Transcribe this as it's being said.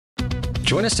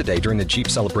Join us today during the Jeep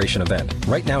Celebration event.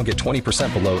 Right now, get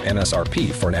 20% below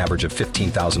MSRP for an average of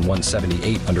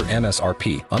 $15,178 under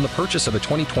MSRP on the purchase of a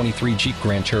 2023 Jeep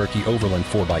Grand Cherokee Overland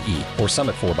 4xE or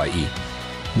Summit 4xE.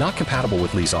 Not compatible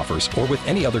with lease offers or with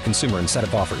any other consumer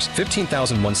incentive offers.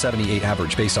 $15,178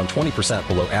 average based on 20%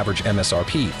 below average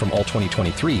MSRP from all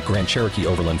 2023 Grand Cherokee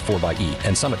Overland 4xE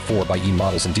and Summit 4xE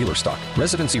models in dealer stock.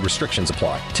 Residency restrictions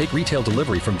apply. Take retail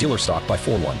delivery from dealer stock by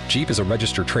 4/1. Jeep is a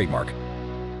registered trademark.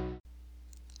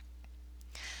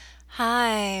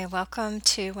 Hi, welcome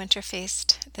to Winter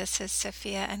Feast. This is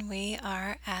Sofia and we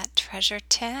are at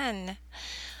Treasure10.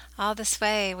 All this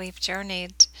way we've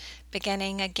journeyed,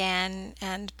 beginning again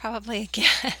and probably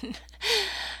again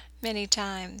many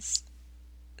times.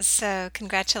 So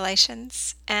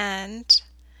congratulations. And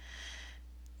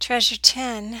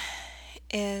Treasure10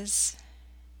 is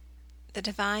the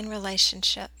divine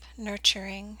relationship,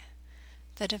 nurturing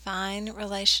the divine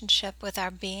relationship with our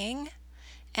being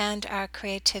and our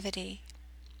creativity.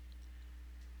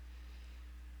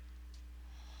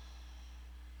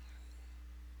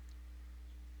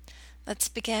 Let's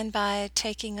begin by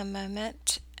taking a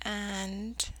moment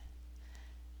and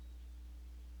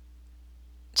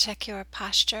check your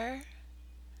posture.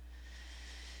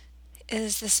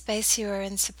 Is the space you are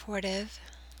in supportive?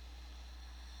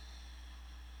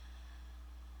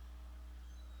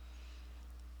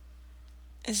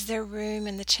 Is there room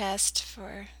in the chest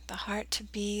for the heart to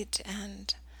beat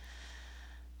and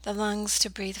the lungs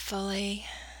to breathe fully?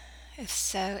 If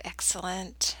so,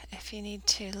 excellent. If you need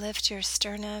to lift your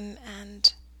sternum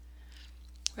and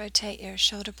rotate your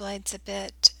shoulder blades a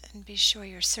bit and be sure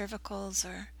your cervicals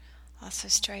are also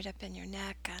straight up in your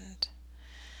neck and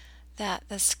that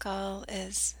the skull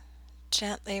is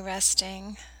gently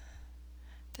resting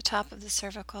the top of the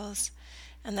cervicals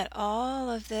and that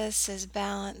all of this is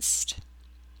balanced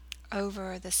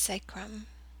over the sacrum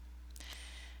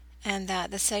and that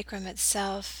the sacrum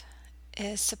itself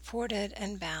is supported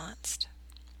and balanced.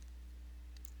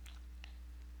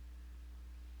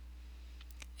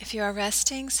 If you are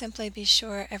resting, simply be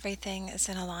sure everything is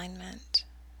in alignment.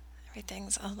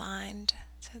 Everything's aligned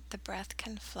so that the breath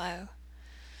can flow.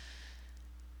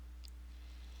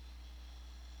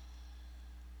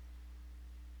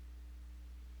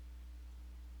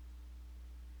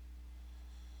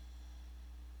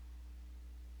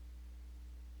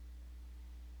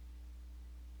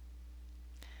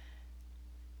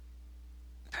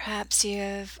 Perhaps you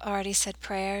have already said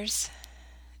prayers.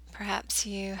 Perhaps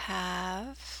you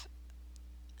have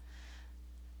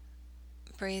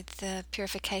breathed the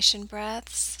purification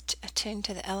breaths, attuned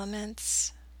to the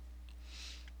elements.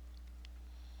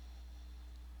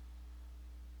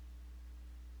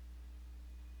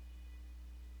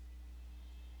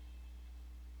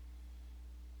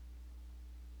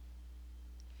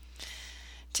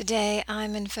 Today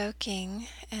I'm invoking,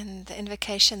 and the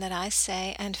invocation that I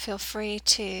say, and feel free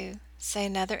to say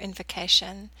another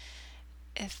invocation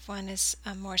if one is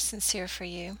more sincere for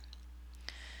you.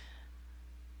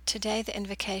 Today the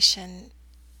invocation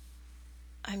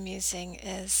I'm using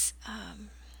is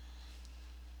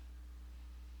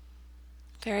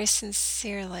very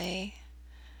sincerely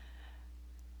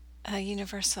a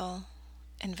universal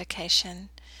invocation.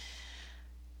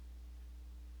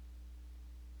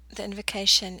 The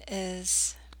invocation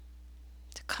is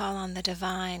to call on the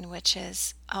divine, which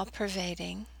is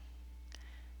all-pervading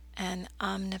and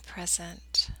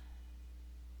omnipresent.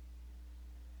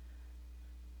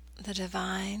 The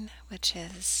divine, which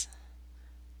is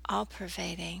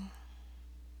all-pervading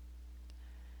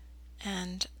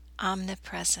and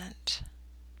omnipresent.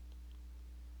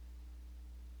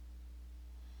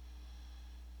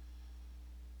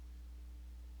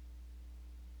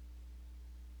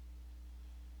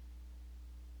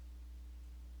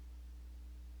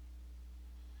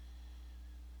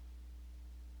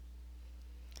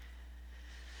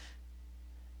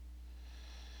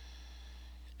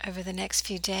 Over the next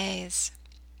few days,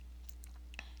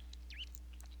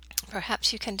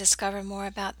 perhaps you can discover more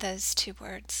about those two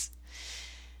words.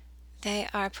 They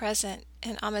are present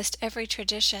in almost every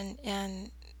tradition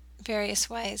in various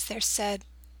ways. They're said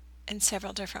in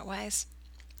several different ways.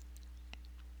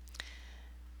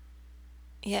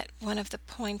 Yet one of the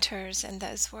pointers in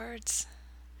those words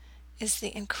is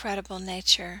the incredible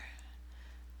nature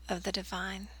of the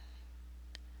divine.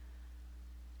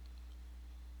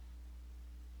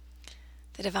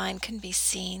 The divine can be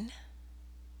seen,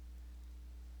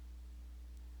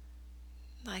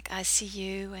 like I see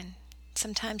you, and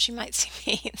sometimes you might see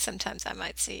me, and sometimes I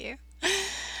might see you.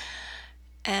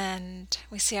 And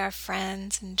we see our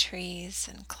friends and trees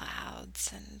and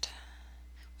clouds, and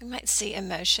we might see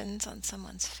emotions on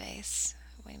someone's face.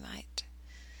 We might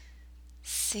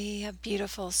see a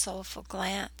beautiful, soulful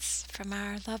glance from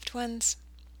our loved ones.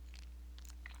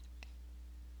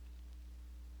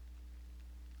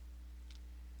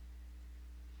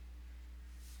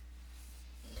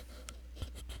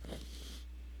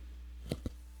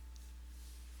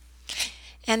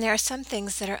 And there are some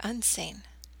things that are unseen.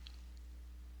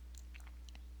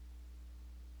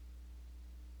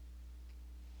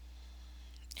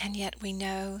 And yet we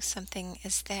know something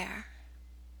is there.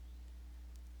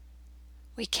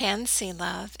 We can see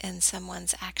love in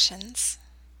someone's actions.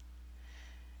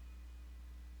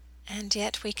 And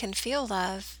yet we can feel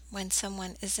love when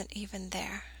someone isn't even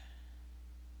there.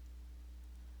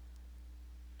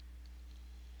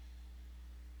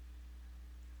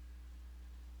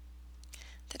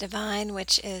 The divine,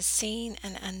 which is seen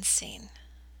and unseen,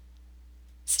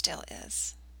 still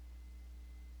is.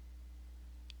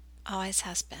 Always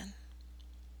has been.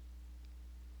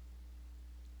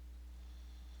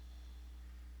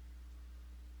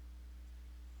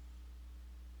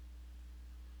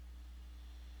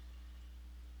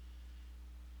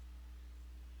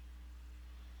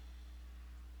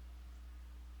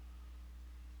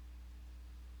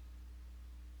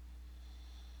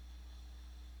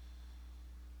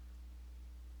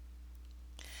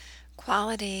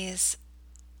 Qualities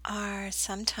are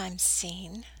sometimes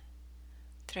seen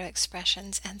through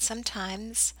expressions and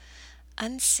sometimes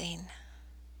unseen.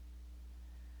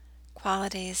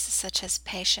 Qualities such as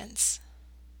patience,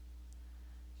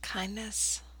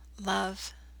 kindness,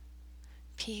 love,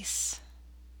 peace,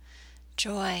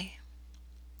 joy,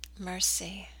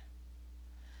 mercy,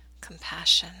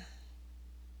 compassion.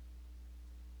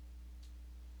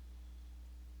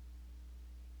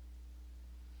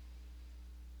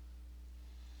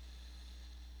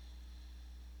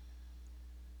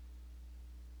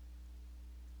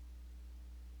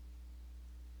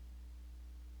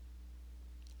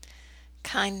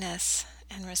 Kindness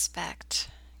and respect,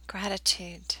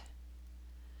 gratitude.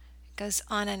 It goes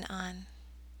on and on.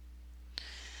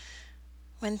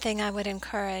 One thing I would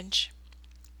encourage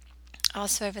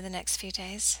also over the next few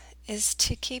days is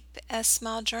to keep a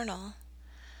small journal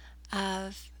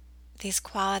of these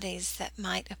qualities that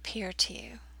might appear to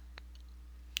you.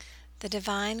 The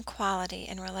divine quality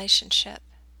in relationship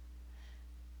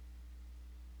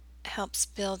helps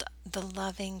build the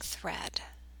loving thread.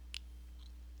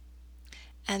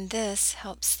 And this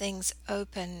helps things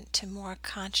open to more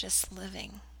conscious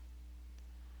living.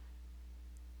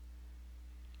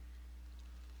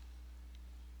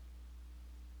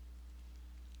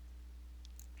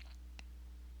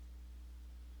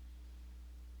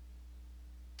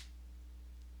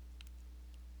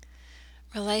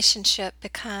 Relationship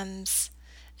becomes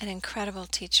an incredible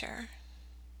teacher.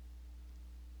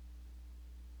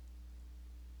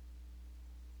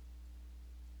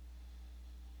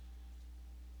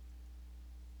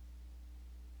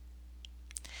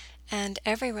 And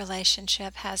every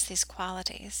relationship has these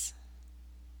qualities.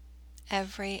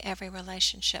 Every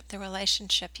relationship, the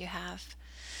relationship you have.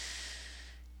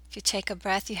 If you take a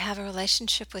breath, you have a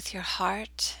relationship with your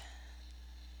heart.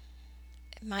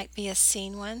 It might be a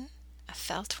seen one, a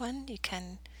felt one. You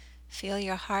can feel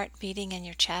your heart beating in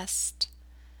your chest.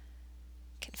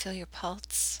 You can feel your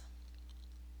pulse.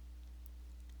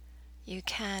 You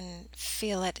can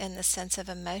feel it in the sense of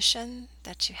emotion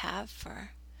that you have for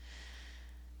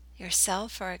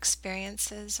yourself or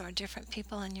experiences or different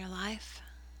people in your life.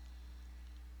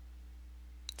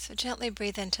 So gently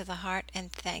breathe into the heart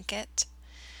and thank it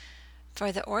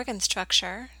for the organ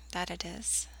structure that it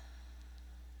is,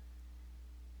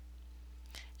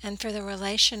 and for the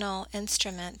relational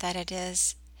instrument that it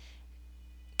is,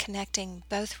 connecting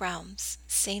both realms,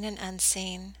 seen and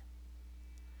unseen,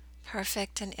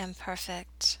 perfect and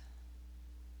imperfect,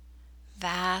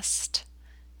 vast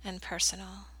and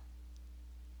personal.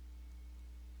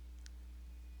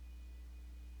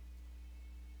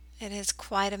 It is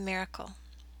quite a miracle,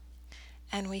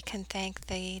 and we can thank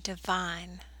the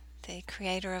divine, the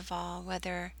creator of all,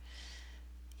 whether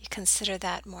you consider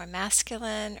that more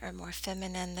masculine or more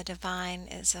feminine. The divine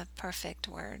is a perfect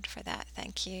word for that.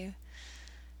 Thank you,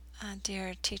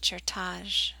 dear teacher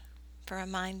Taj, for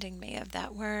reminding me of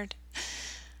that word.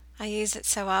 I use it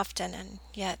so often, and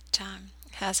yet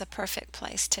has a perfect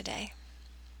place today.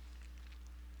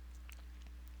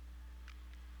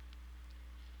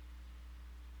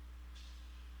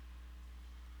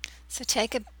 So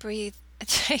take a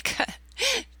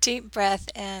deep breath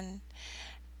in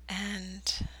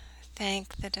and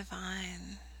thank the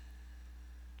divine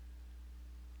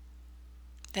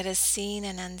that is seen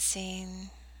and unseen,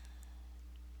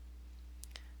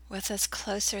 with us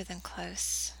closer than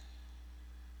close,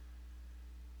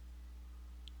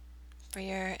 for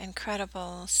your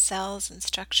incredible cells and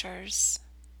structures,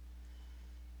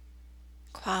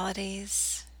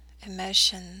 qualities,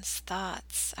 emotions,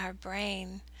 thoughts. Our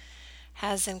brain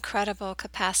has incredible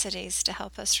capacities to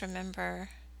help us remember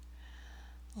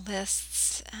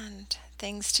lists and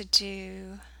things to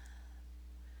do,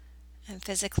 and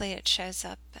physically it shows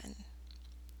up in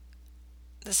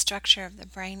the structure of the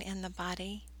brain in the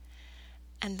body,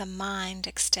 and the mind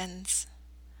extends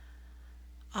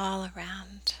all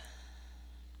around.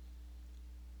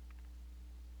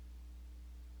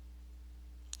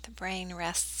 The brain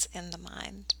rests in the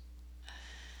mind.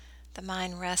 The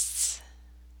mind rests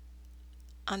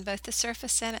on both the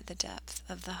surface and at the depth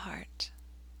of the heart.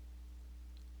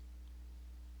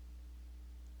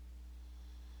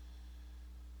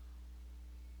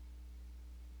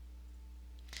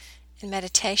 In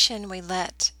meditation, we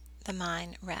let the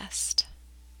mind rest.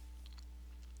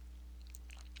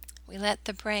 We let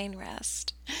the brain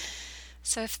rest.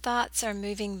 So if thoughts are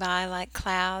moving by like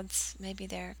clouds, maybe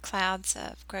they're clouds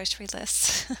of grocery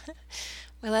lists,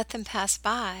 we let them pass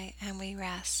by and we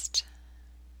rest.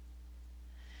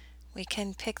 We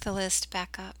can pick the list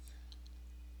back up.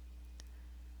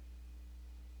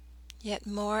 Yet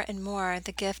more and more,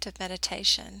 the gift of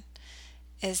meditation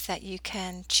is that you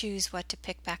can choose what to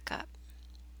pick back up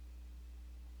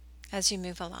as you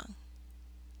move along.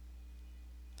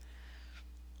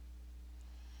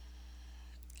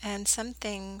 And some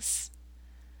things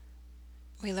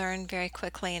we learn very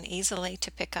quickly and easily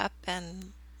to pick up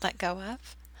and let go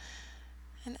of.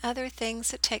 And other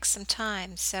things it takes some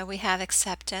time. So we have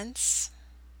acceptance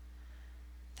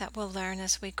that we'll learn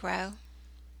as we grow.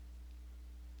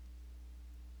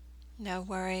 No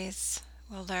worries,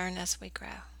 we'll learn as we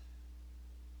grow.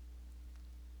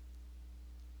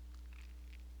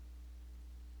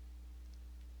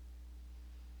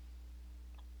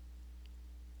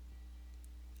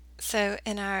 So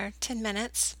in our 10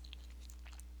 minutes,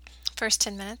 first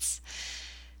 10 minutes,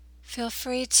 feel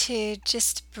free to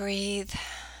just breathe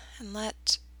and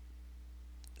let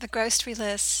the grocery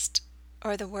list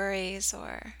or the worries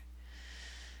or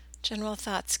general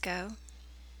thoughts go.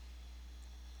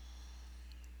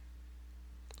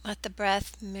 Let the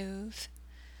breath move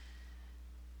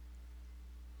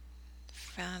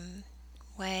from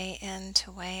way in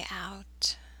to way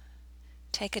out.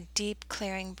 Take a deep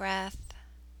clearing breath.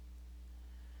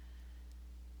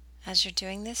 As you're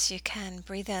doing this, you can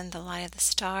breathe in the light of the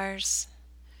stars,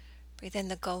 breathe in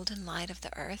the golden light of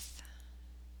the earth.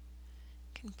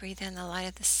 You can breathe in the light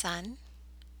of the sun. You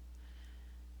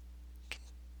can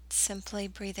simply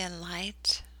breathe in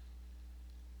light.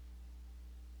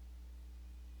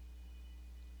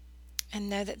 And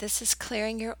know that this is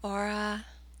clearing your aura,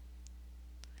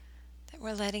 that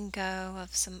we're letting go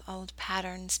of some old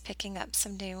patterns, picking up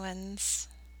some new ones,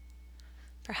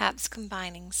 perhaps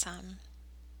combining some.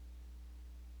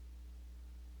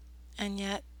 And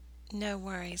yet, no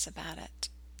worries about it.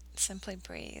 Simply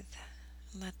breathe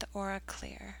and let the aura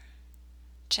clear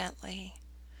gently,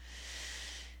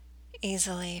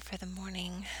 easily for the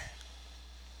morning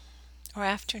or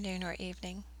afternoon or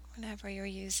evening, whenever you're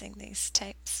using these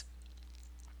tapes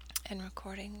and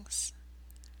recordings.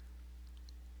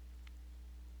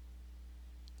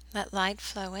 Let light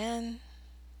flow in.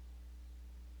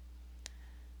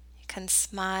 You can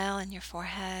smile in your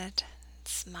forehead,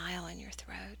 smile in your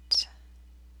throat,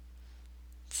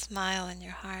 smile in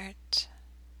your heart,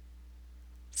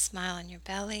 smile in your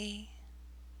belly,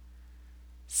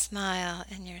 smile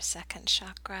in your second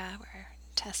chakra where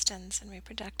intestines and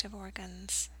reproductive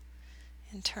organs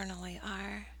internally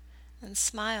are, and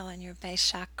smile in your base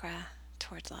chakra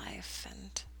toward life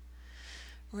and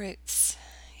roots.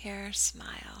 Here,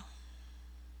 smile.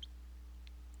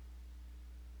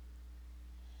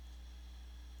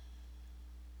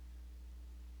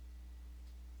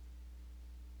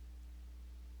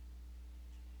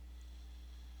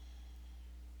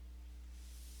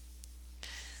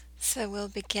 So we'll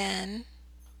begin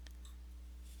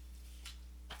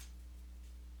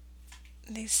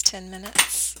these 10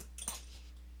 minutes.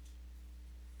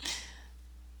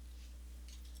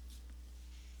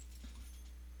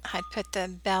 I put the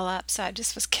bell up, so I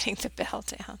just was getting the bell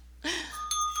down.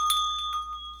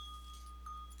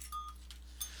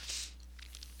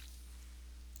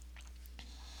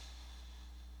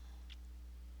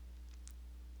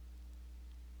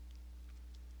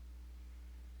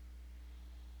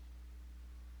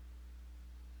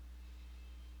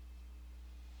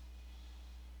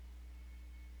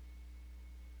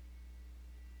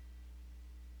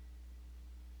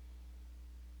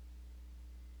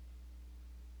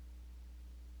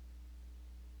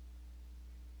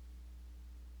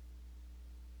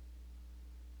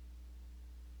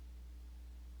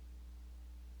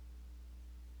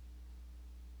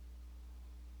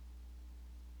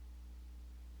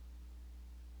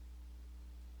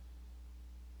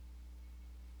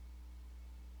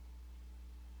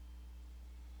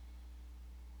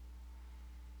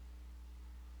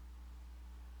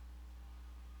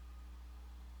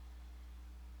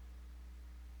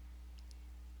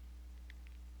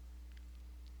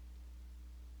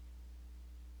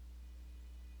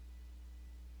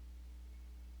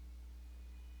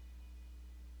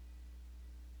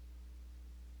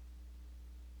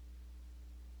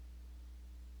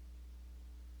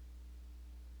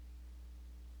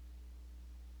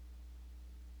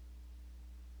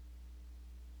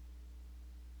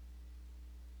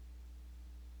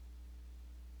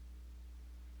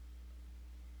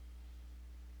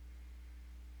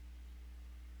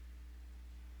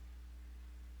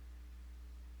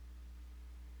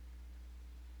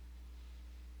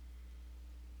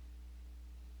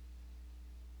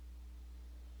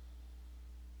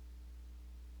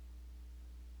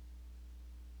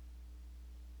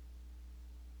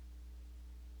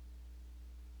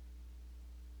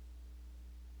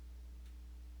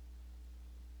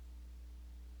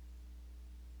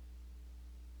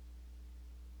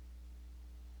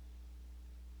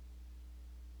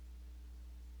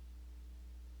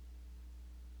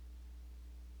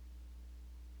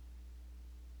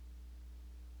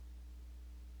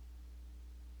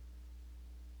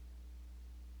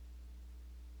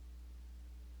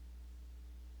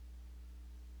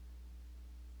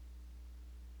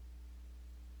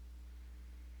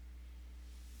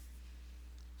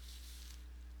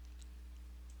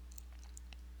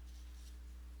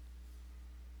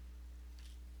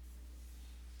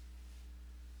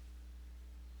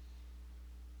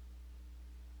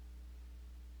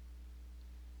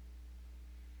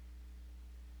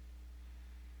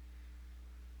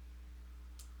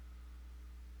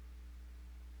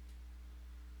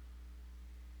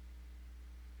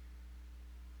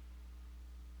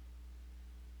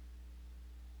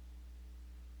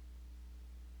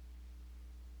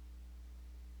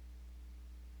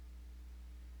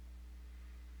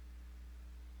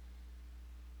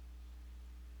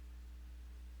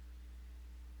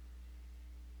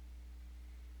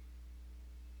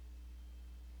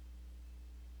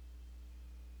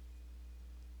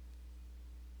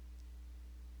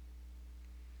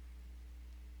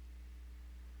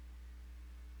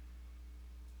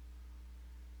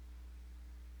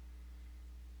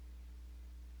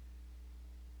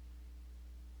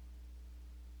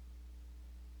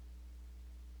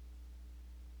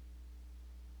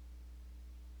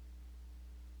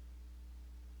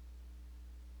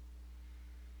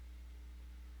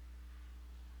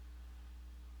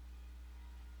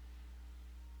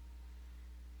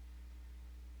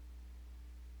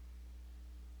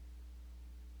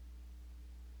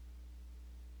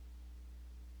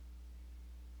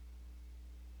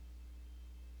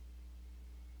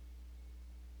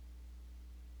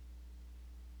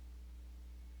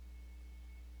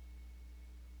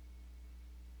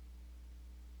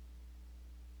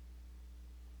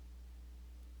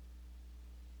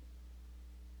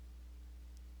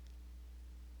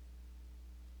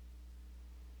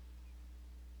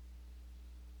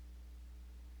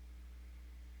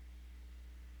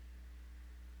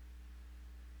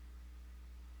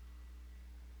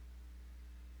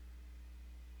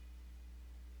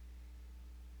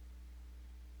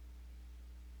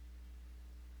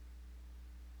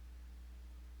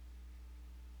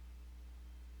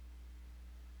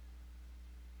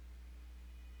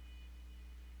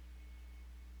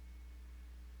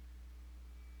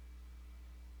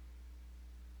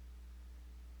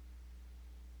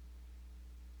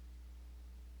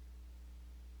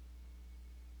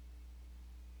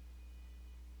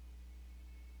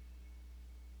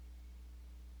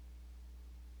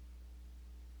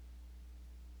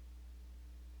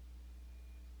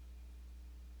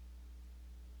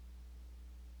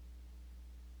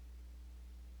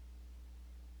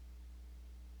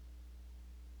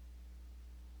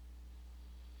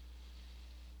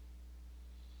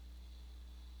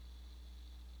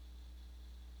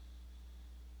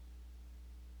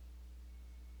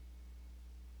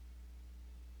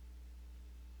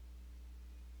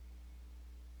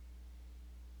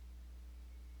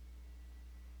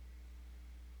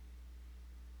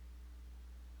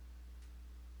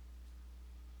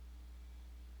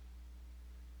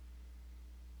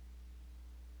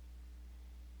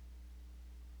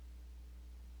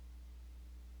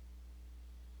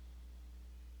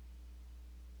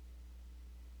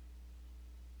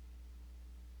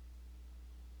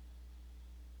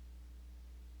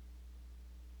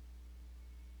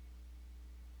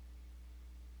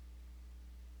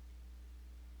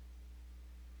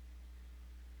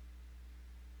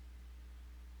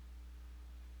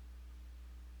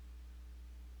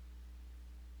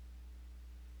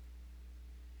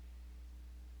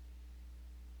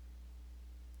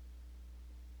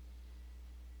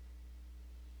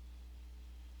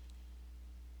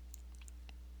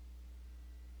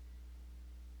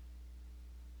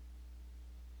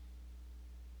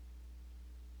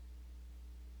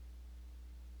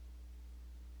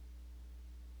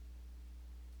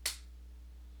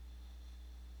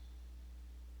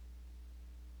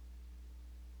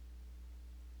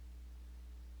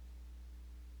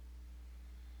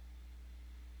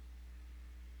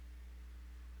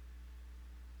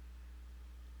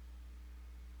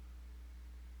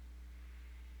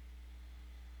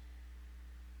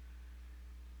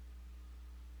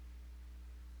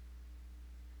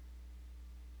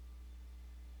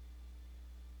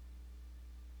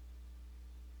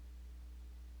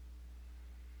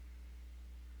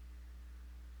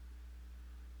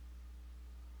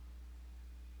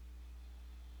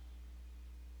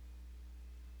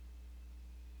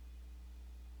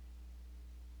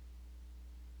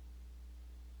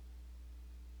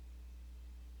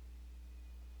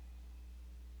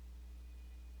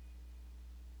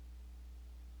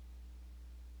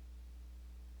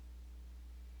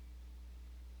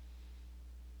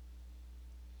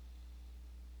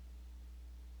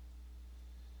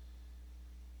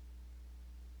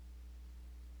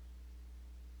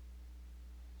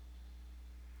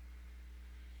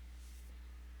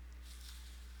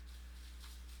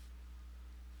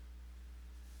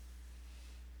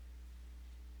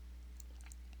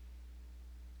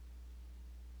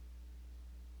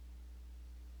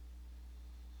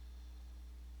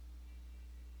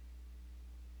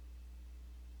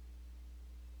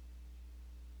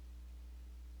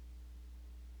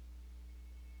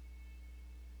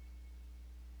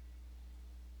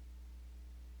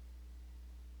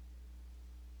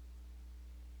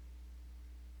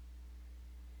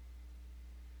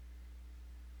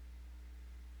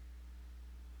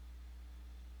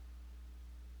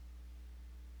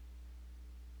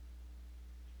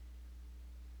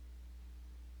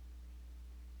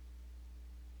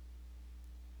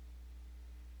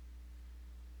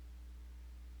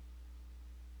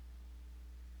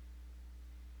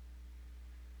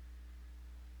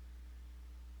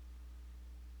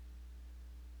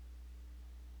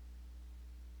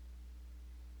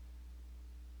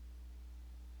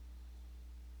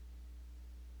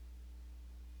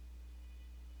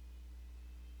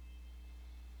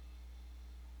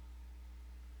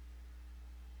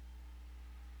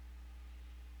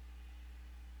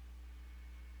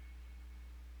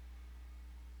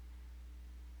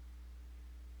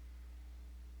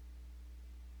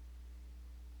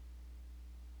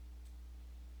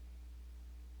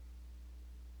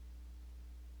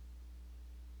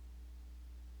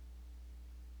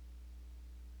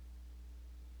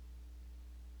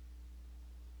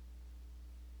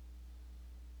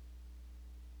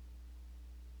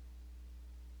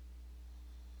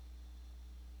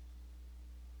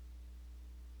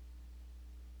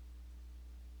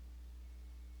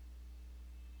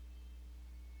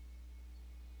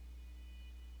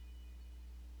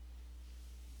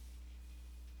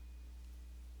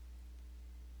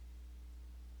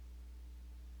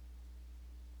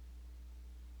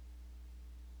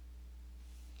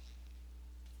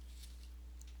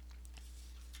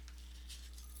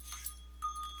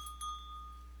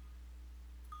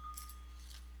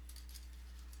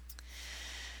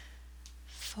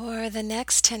 For the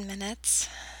next 10 minutes,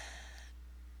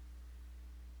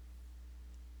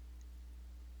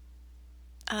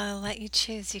 I'll let you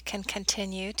choose. You can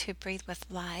continue to breathe with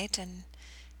light and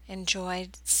enjoy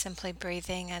simply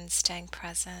breathing and staying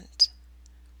present.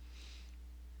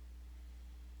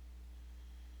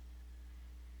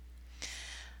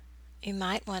 You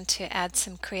might want to add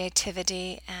some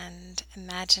creativity and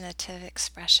imaginative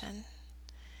expression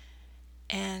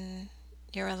in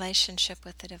your relationship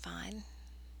with the divine.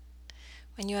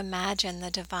 When you imagine the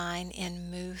divine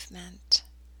in movement,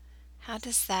 how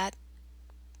does that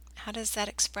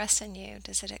express in you?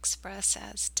 Does it express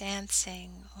as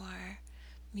dancing or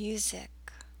music,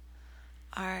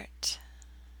 art?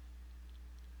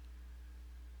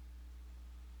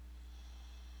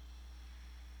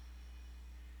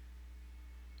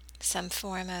 Some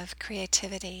form of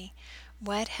creativity?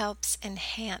 What helps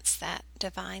enhance that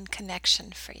divine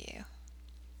connection for you?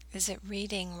 Is it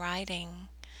reading, writing,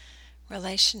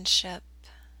 relationship,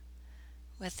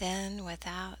 within,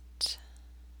 without?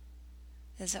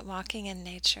 Is it walking in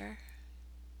nature?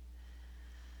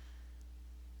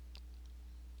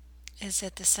 Is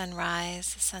it the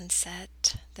sunrise, the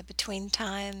sunset, the between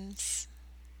times,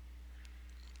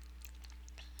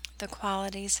 the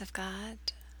qualities of God?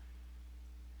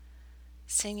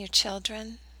 Seeing your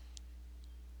children?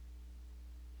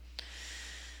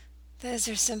 Those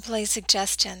are simply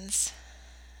suggestions,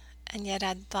 and yet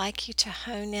I'd like you to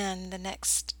hone in the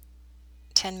next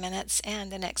 10 minutes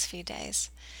and the next few days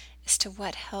as to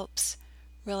what helps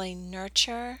really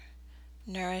nurture,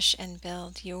 nourish, and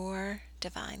build your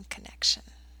divine connection.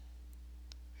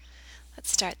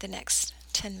 Let's start the next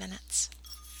 10 minutes.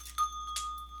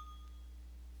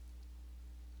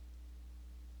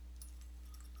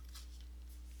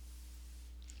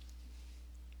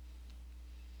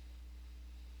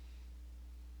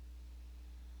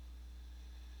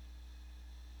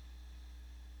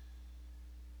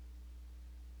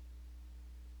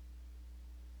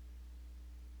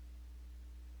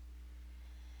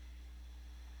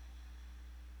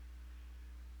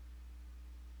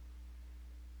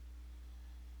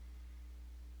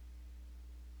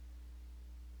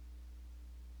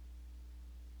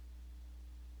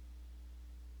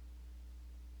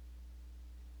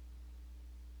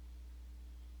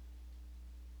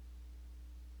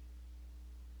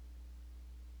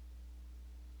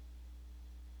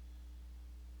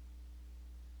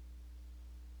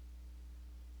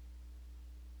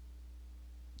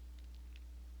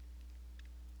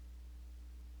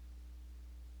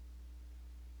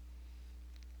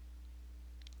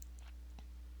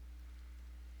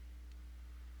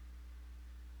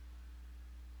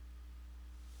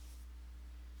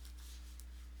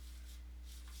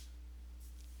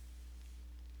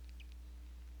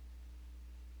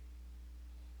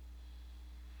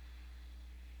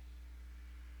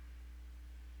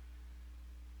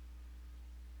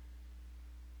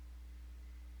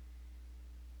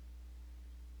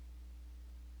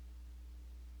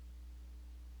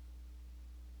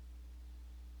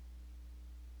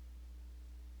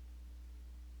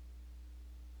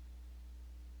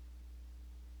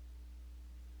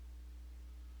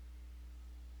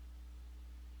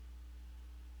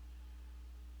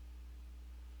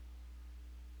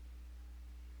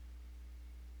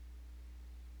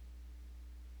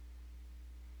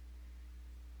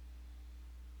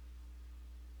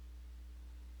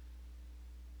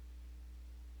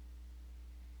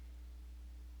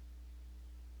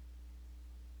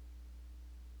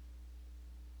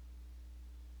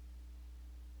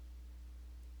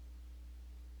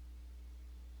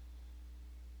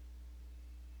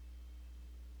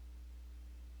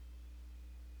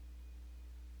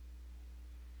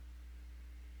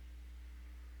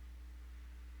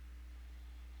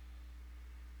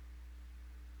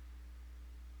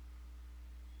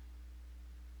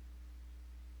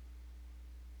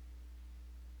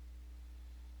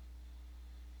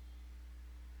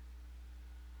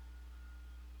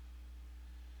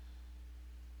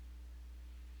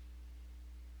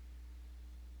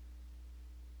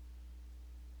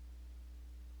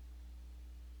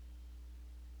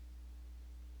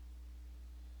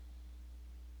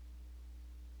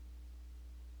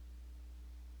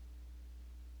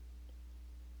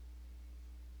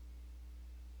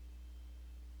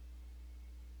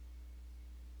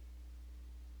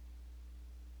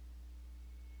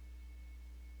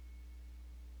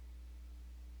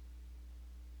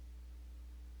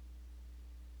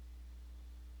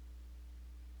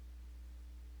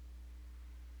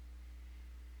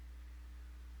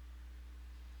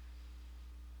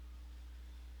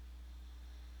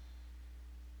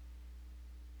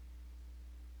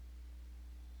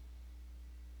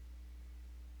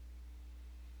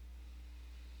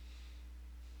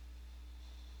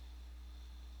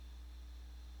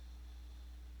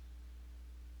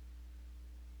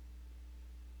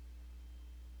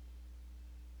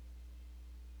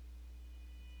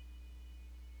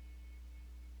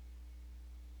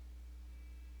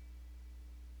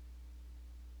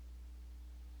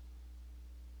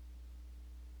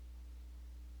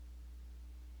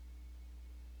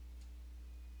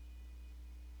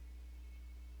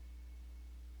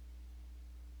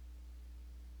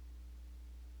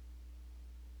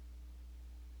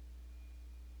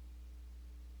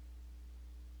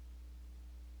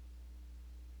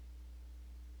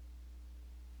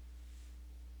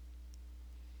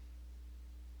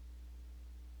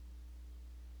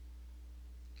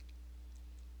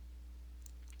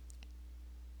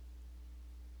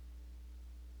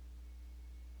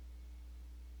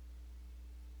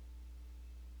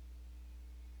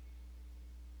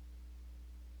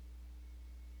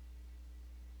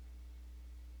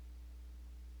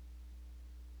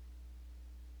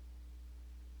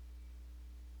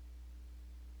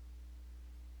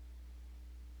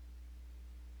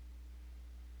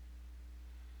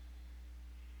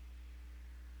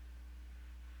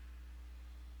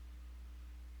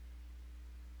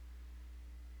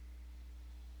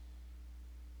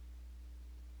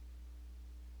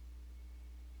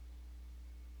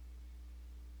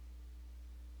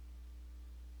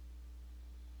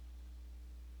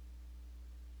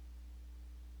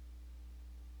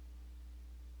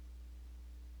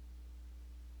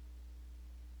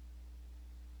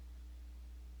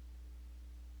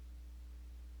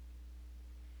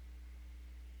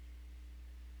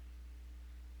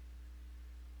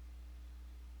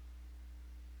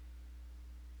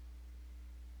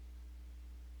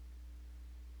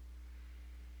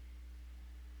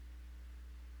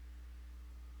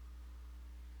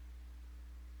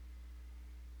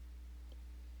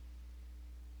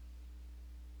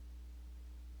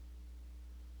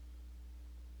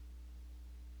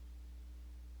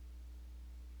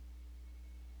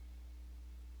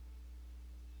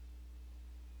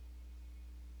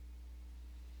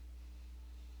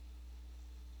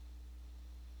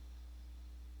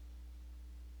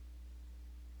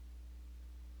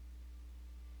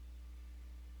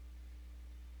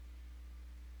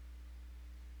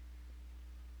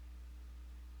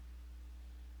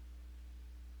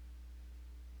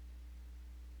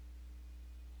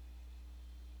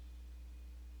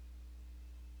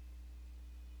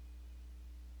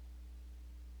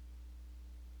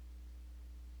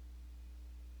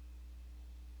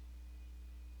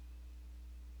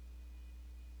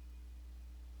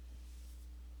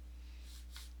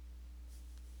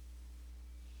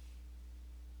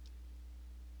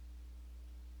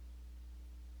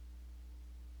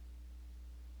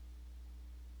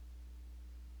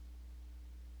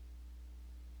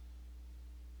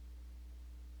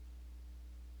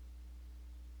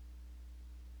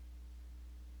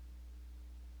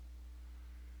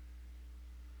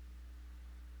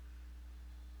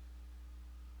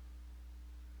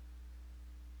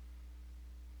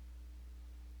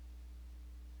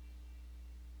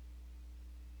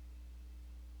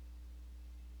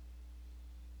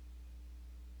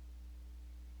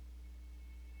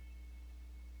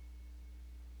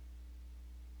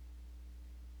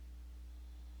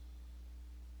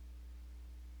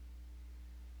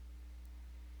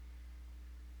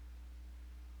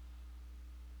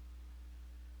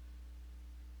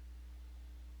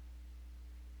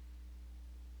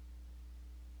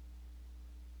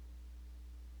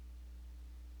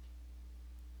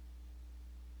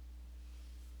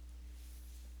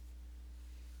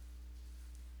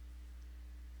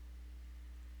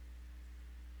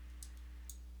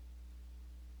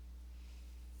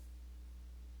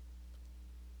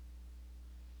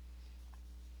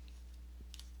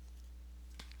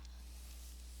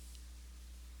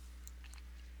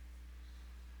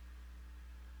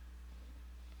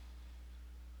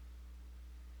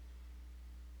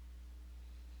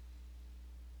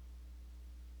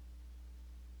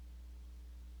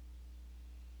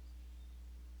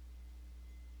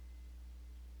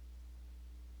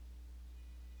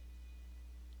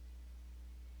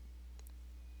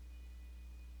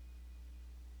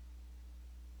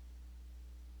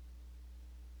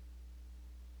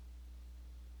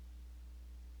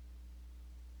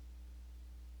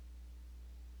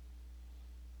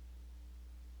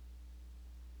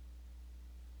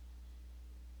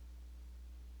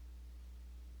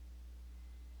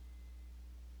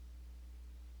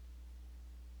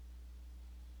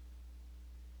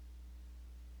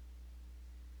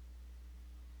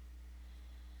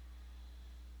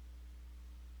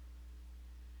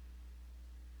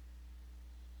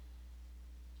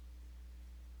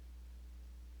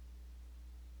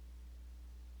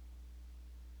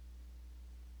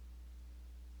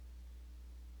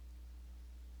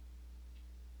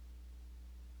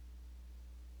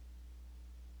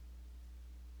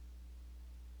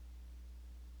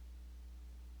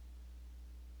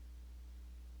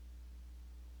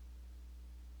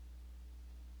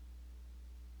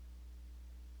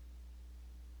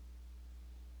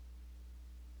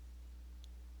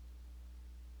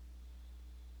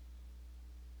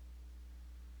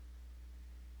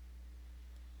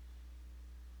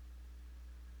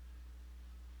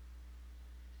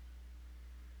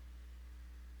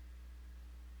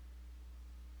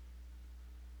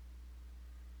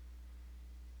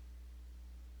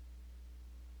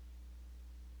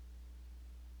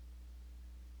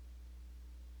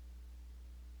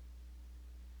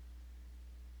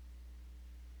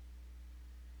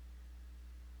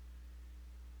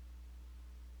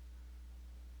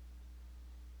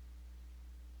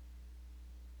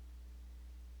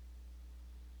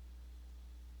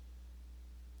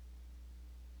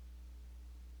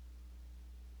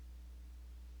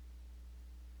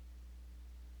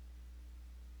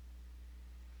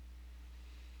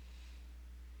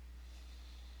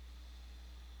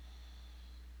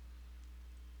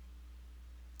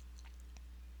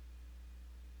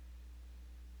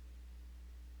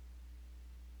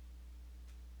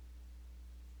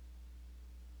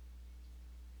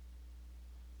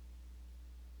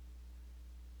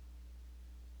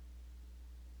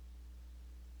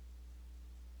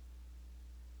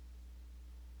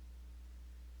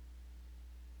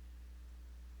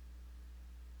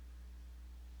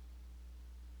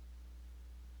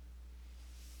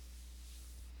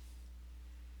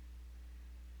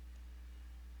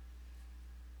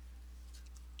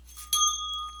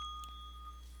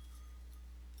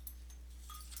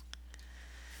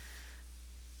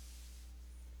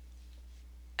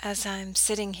 as I'm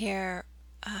sitting here,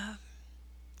 I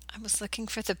was looking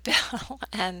for the bell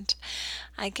and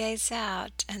I gaze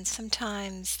out, and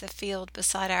sometimes the field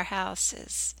beside our house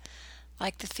is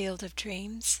like the field of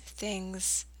dreams.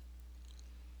 Things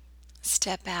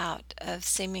step out of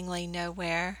seemingly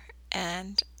nowhere,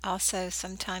 and also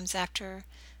sometimes after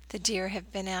the deer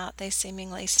have been out, they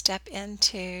seemingly step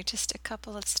into just a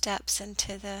couple of steps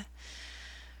into the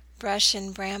brush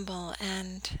and bramble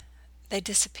and they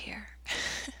disappear.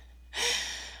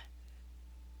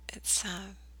 It's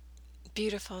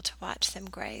beautiful to watch them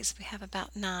graze. We have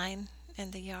about 9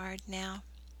 in the yard now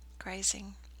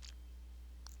grazing.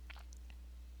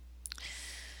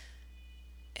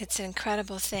 It's an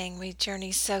incredible thing. We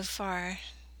journey so far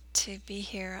to be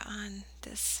here on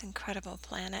this incredible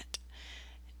planet,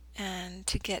 and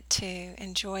to get to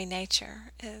enjoy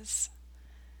nature is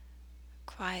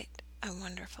quite a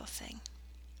wonderful thing.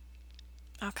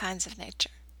 All kinds of nature,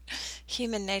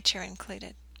 human nature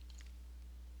included.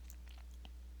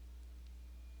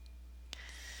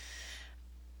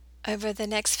 Over the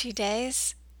next few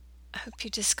days, I hope you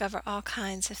discover all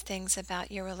kinds of things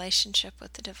about your relationship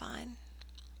with the divine.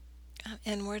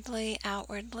 Inwardly,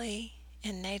 outwardly,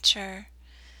 in nature,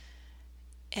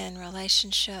 in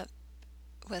relationship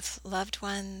with loved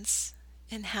ones,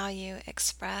 in how you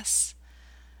express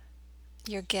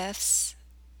your gifts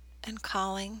and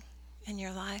calling in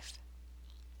your life.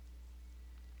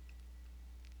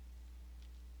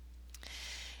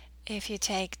 If you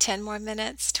take 10 more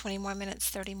minutes, 20 more minutes,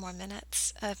 30 more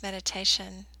minutes of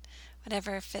meditation,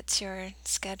 whatever fits your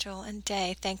schedule and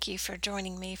day, thank you for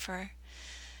joining me for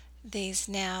these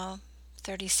now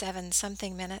 37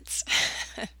 something minutes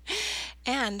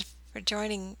and for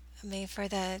joining me for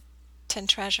the 10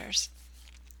 treasures.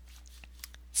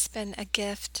 It's been a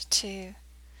gift to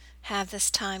have this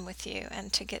time with you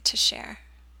and to get to share.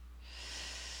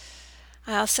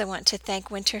 I also want to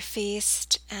thank Winter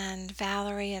Feast and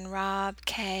Valerie and Rob,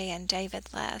 Kay and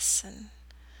David Les, and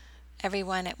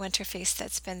everyone at Winter Feast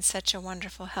that's been such a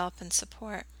wonderful help and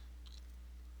support.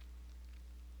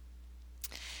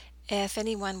 If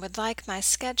anyone would like my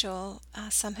schedule,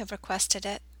 some have requested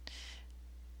it.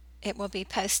 It will be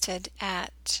posted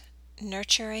at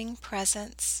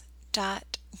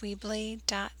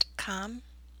nurturingpresence.weebly.com.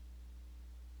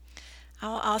 I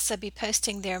will also be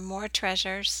posting there more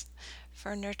treasures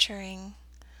for nurturing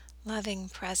loving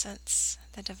presence,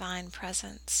 the divine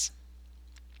presence.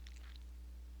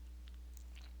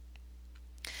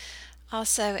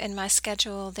 Also in my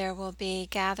schedule there will be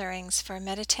gatherings for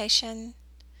meditation,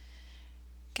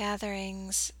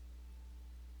 gatherings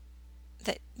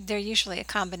that they're usually a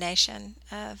combination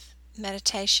of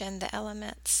meditation, the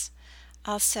elements.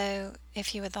 Also,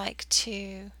 if you would like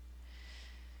to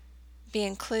be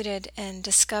included in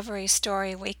Discovery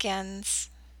Story weekends,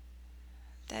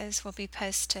 those will be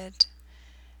posted.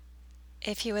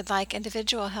 If you would like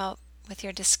individual help with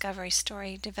your discovery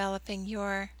story, developing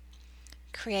your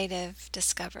creative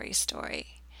discovery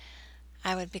story,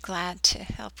 I would be glad to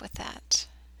help with that.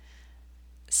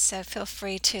 So feel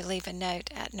free to leave a note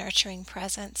at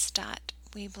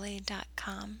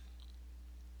nurturingpresence.weebly.com.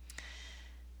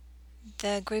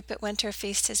 The group at Winter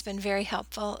Feast has been very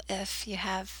helpful. If you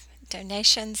have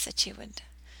donations that you would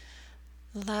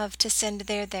love to send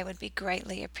there, they would be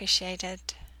greatly appreciated.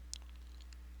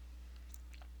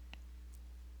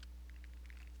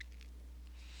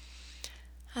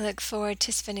 I look forward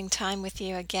to spending time with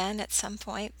you again at some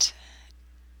point.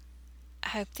 I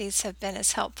hope these have been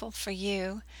as helpful for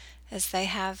you as they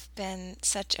have been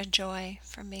such a joy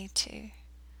for me to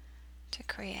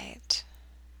create.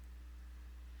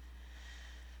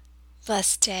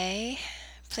 Blessed day.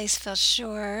 Please feel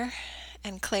sure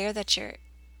and clear that you're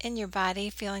in your body,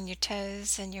 feeling your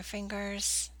toes and your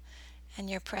fingers, and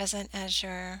you're present as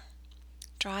you're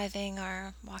driving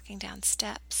or walking down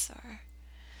steps or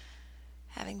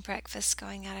having breakfast,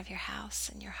 going out of your house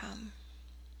and your home.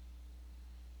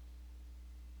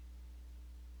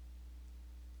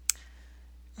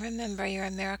 Remember, you're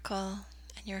a miracle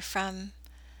and you're from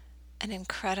an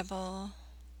incredible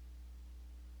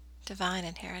divine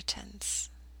inheritance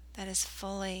that is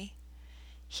fully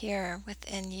here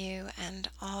within you and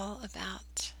all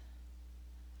about.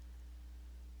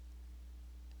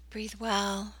 Breathe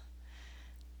well.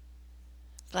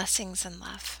 Blessings and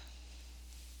love.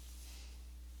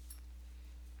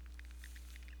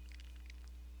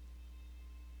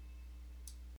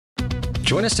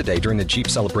 Join us today during the Jeep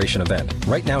Celebration event.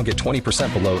 Right now, get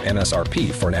 20% below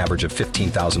MSRP for an average of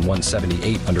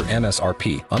 $15,178 under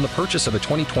MSRP on the purchase of a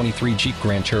 2023 Jeep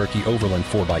Grand Cherokee Overland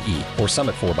 4xE or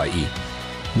Summit 4xE.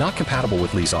 Not compatible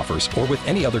with lease offers or with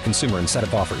any other consumer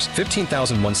incentive offers.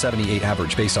 15,178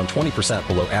 average based on 20%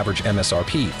 below average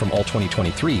MSRP from all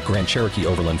 2023 Grand Cherokee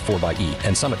Overland 4xE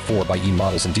and Summit 4xE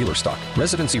models in dealer stock.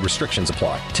 Residency restrictions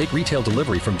apply. Take retail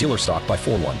delivery from dealer stock by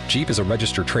 4/1. Jeep is a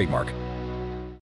registered trademark.